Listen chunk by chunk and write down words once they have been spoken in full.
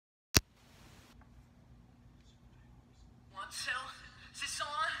tell. Is this on?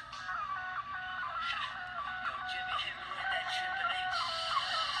 Yo, Jimmy, have you heard that Triple H?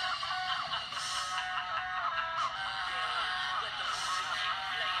 Yeah, let the music keep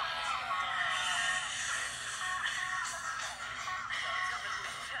playing. Yo, tell me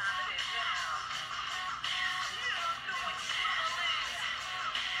what time it is now. You don't know what trouble is.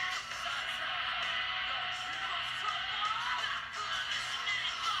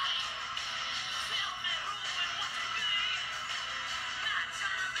 Tell me who and what to be. Not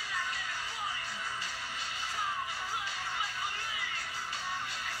trying to be like everybody. Trying to play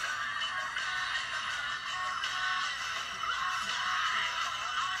make believe.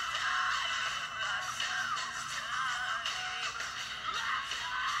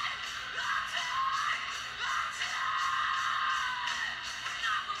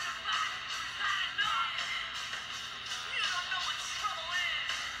 You don't know what trouble is.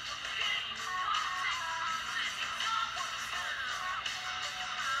 Getting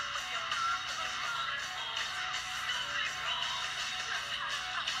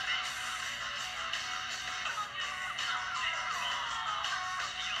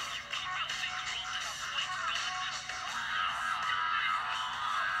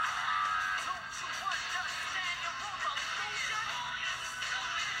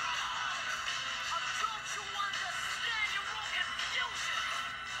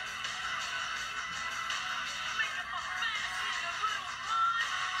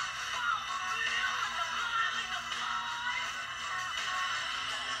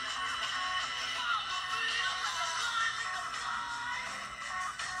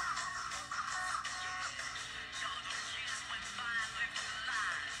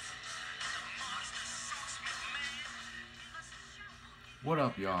What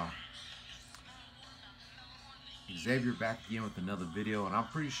up, y'all? Xavier back again with another video, and I'm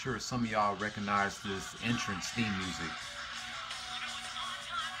pretty sure some of y'all recognize this entrance theme music.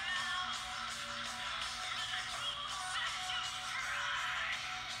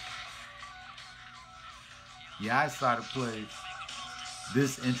 Yeah, I decided to play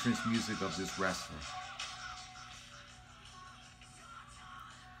this entrance music of this wrestler.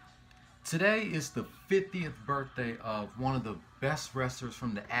 Today is the 50th birthday of one of the best wrestlers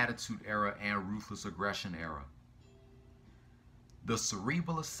from the Attitude Era and Ruthless Aggression Era. The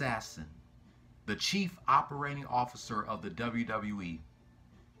Cerebral Assassin, the Chief Operating Officer of the WWE,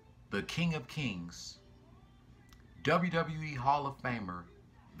 the King of Kings, WWE Hall of Famer,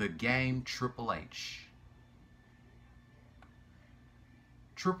 the Game Triple H.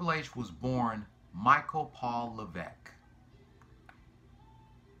 Triple H was born Michael Paul Levesque.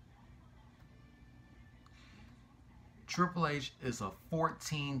 Triple H is a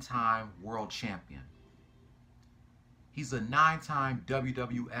 14-time world champion. He's a 9-time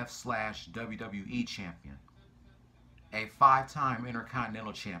WWF/WWE champion, a 5-time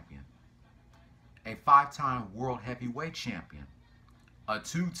Intercontinental champion, a 5-time World Heavyweight champion, a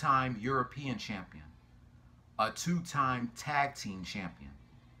 2-time European champion, a 2-time Tag Team champion.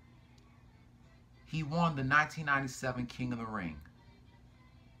 He won the 1997 King of the Ring.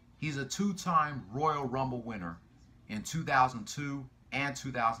 He's a 2-time Royal Rumble winner in 2002 and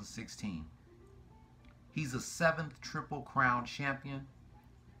 2016. He's a 7th Triple Crown champion,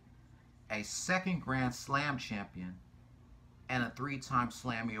 a 2nd Grand Slam champion, and a 3-time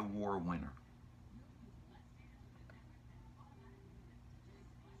Slammy Award winner.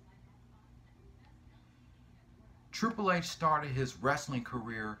 Triple H started his wrestling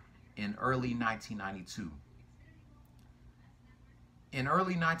career in early 1992. In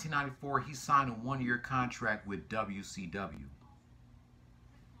early 1994, he signed a 1-year contract with WCW.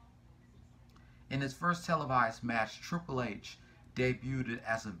 In his first televised match, Triple H debuted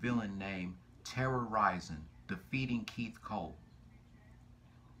as a villain named Terror Rising, defeating Keith Cole.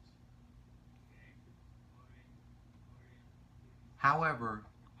 However,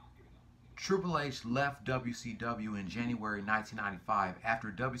 Triple H left WCW in January 1995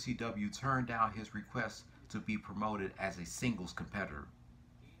 after WCW turned down his request to be promoted as a singles competitor.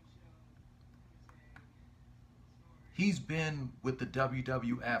 He's been with the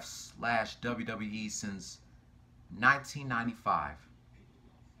WWF/WWE since 1995.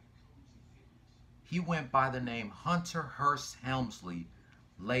 He went by the name Hunter Hearst Helmsley,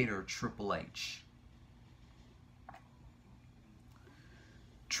 later Triple H.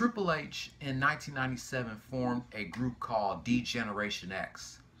 Triple H in 1997 formed a group called D-Generation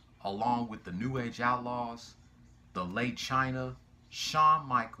X, along with the New Age Outlaws, the Late China, Shawn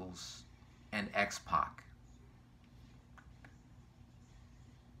Michaels, and X-Pac.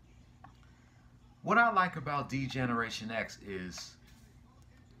 What I like about D-Generation X is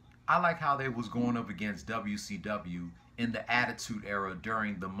I like how they was going up against WCW in the Attitude Era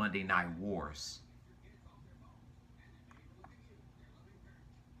during the Monday Night Wars.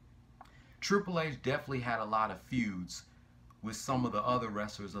 Triple H definitely had a lot of feuds with some of the other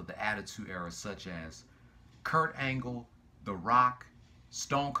wrestlers of the Attitude Era, such as Kurt Angle, The Rock,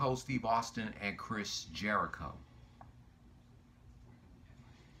 Stone Cold Steve Austin, and Chris Jericho.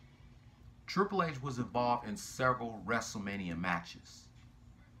 Triple H was involved in several WrestleMania matches.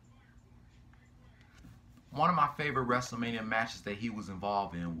 One of my favorite WrestleMania matches that he was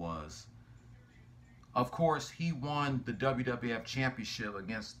involved in was, of course, he won the WWF Championship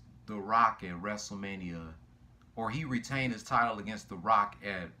against The Rock at WrestleMania, or he retained his title against The Rock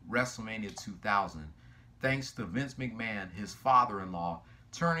at WrestleMania 2000, thanks to Vince McMahon, his father-in-law,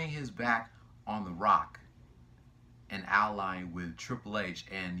 turning his back on The Rock and allying with Triple H.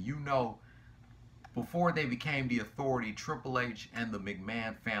 And you know, before they became the Authority, Triple H and the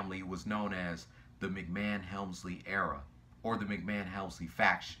McMahon family was known as the McMahon-Helmsley era, or the McMahon-Helmsley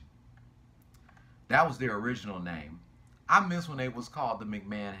faction. That was their original name. I miss when they was called the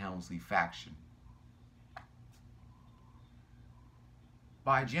McMahon-Helmsley faction.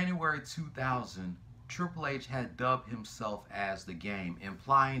 By January 2000, Triple H had dubbed himself as the Game,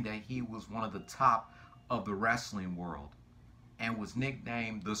 implying that he was one of the top of the wrestling world, and was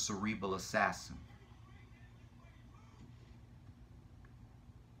nicknamed the Cerebral Assassin.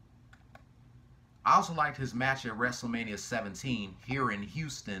 I also liked his match at WrestleMania 17 here in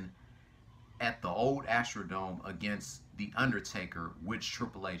Houston at the old Astrodome against The Undertaker, which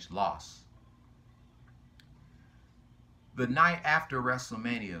Triple H lost. The night after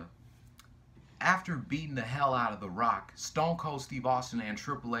WrestleMania, after beating the hell out of The Rock, Stone Cold Steve Austin and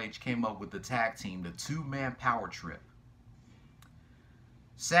Triple H came up with the tag team, the two-man power trip.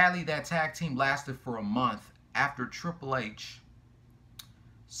 Sadly, that tag team lasted for a month after Triple H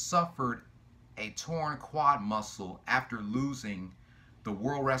suffered a torn quad muscle after losing the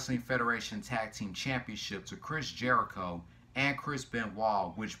World Wrestling Federation Tag Team Championship to Chris Jericho and Chris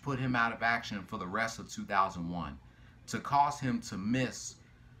Benoit, which put him out of action for the rest of 2001, to cause him to miss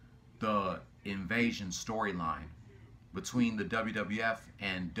the Invasion storyline between the WWF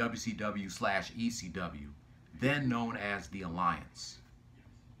and WCW/ECW, then known as the Alliance.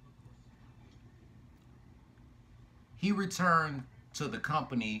 He returned to the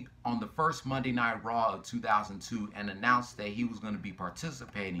company on the first Monday Night Raw of 2002 and announced that he was going to be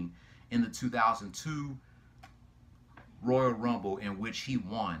participating in the 2002 Royal Rumble, in which he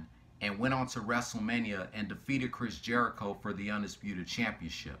won, and went on to WrestleMania and defeated Chris Jericho for the Undisputed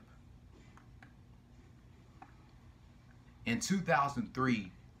Championship. In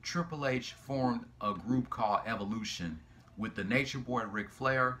 2003, Triple H formed a group called Evolution with the Nature Boy Ric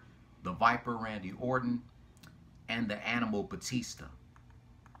Flair, the Viper Randy Orton, and the Animal Batista.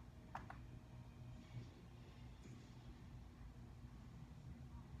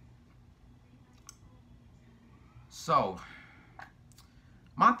 So,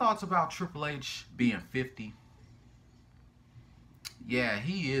 my thoughts about Triple H being 50. Yeah,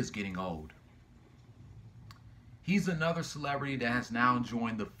 he is getting old. He's another celebrity that has now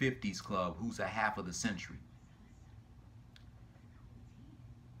joined the 50s club, who's a half of the century.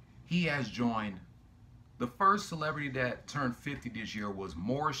 He has joined, the first celebrity that turned 50 this year was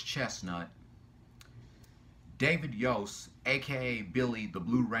Morris Chestnut, David Yost, aka Billy the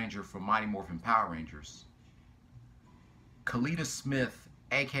Blue Ranger from Mighty Morphin Power Rangers, Kalita Smith,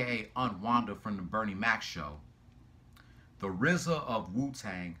 aka Aunt Wanda from the Bernie Mac Show, the RZA of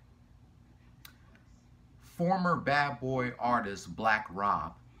Wu-Tang, former Bad Boy artist Black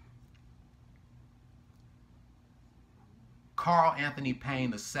Rob, Carl Anthony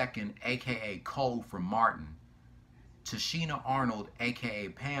Payne II, aka Cole from Martin, Tashina Arnold, aka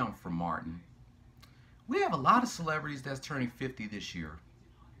Pam from Martin. We have a lot of celebrities that's turning 50 this year.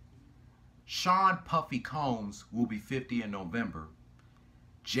 Sean Puffy Combs will be 50 in November.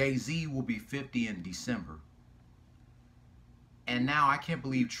 Jay-Z will be 50 in December. And now I can't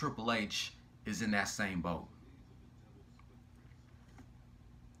believe Triple H is in that same boat.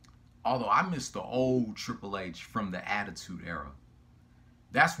 Although I miss the old Triple H from the Attitude Era.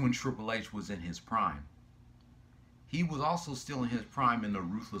 That's when Triple H was in his prime. He was also still in his prime in the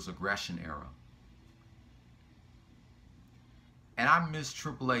Ruthless Aggression Era. And I miss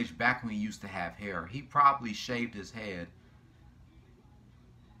Triple H back when he used to have hair. He probably shaved his head.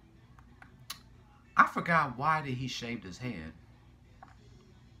 I forgot why did he shave his head.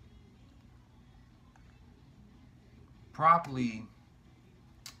 Probably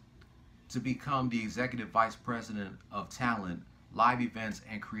to become the Executive Vice President of Talent, Live Events,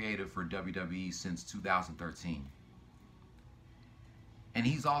 and Creative for WWE since 2013. And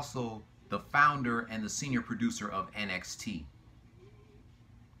he's also the founder and the senior producer of NXT.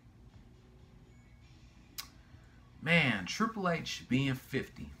 Man, Triple H being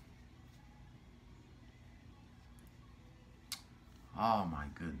 50. Oh my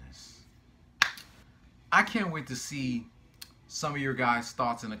goodness. I can't wait to see some of your guys'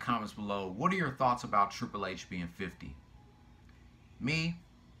 thoughts in the comments below. What are your thoughts about Triple H being 50? Me,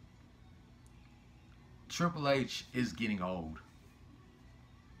 Triple H is getting old.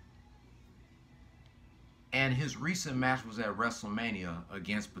 And his recent match was at WrestleMania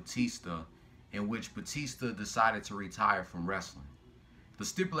against Batista, in which Batista decided to retire from wrestling. The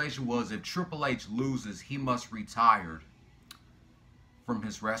stipulation was if Triple H loses, he must retire from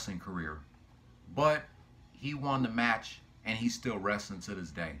his wrestling career. But he won the match and he's still wrestling to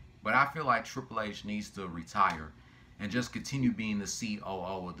this day. But I feel like Triple H needs to retire and just continue being the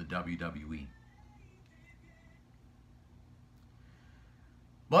COO of the WWE.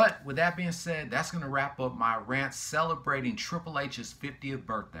 But with that being said, that's going to wrap up my rant celebrating Triple H's 50th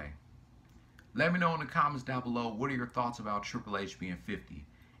birthday. Let me know in the comments down below, what are your thoughts about Triple H being 50?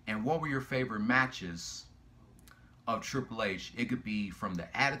 And what were your favorite matches of Triple H? It could be from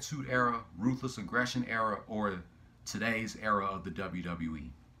the Attitude Era, Ruthless Aggression Era, or today's era of the WWE.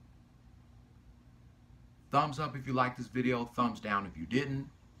 Thumbs up if you liked this video, thumbs down if you didn't.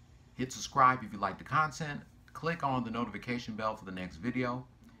 Hit subscribe if you like the content. Click on the notification bell for the next video,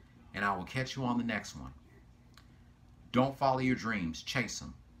 and I will catch you on the next one. Don't follow your dreams, chase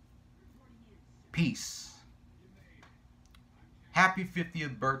them. Peace. Happy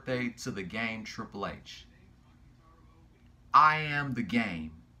 50th birthday to the game, Triple H. I am the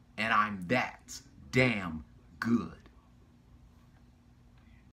game, and I'm that damn good.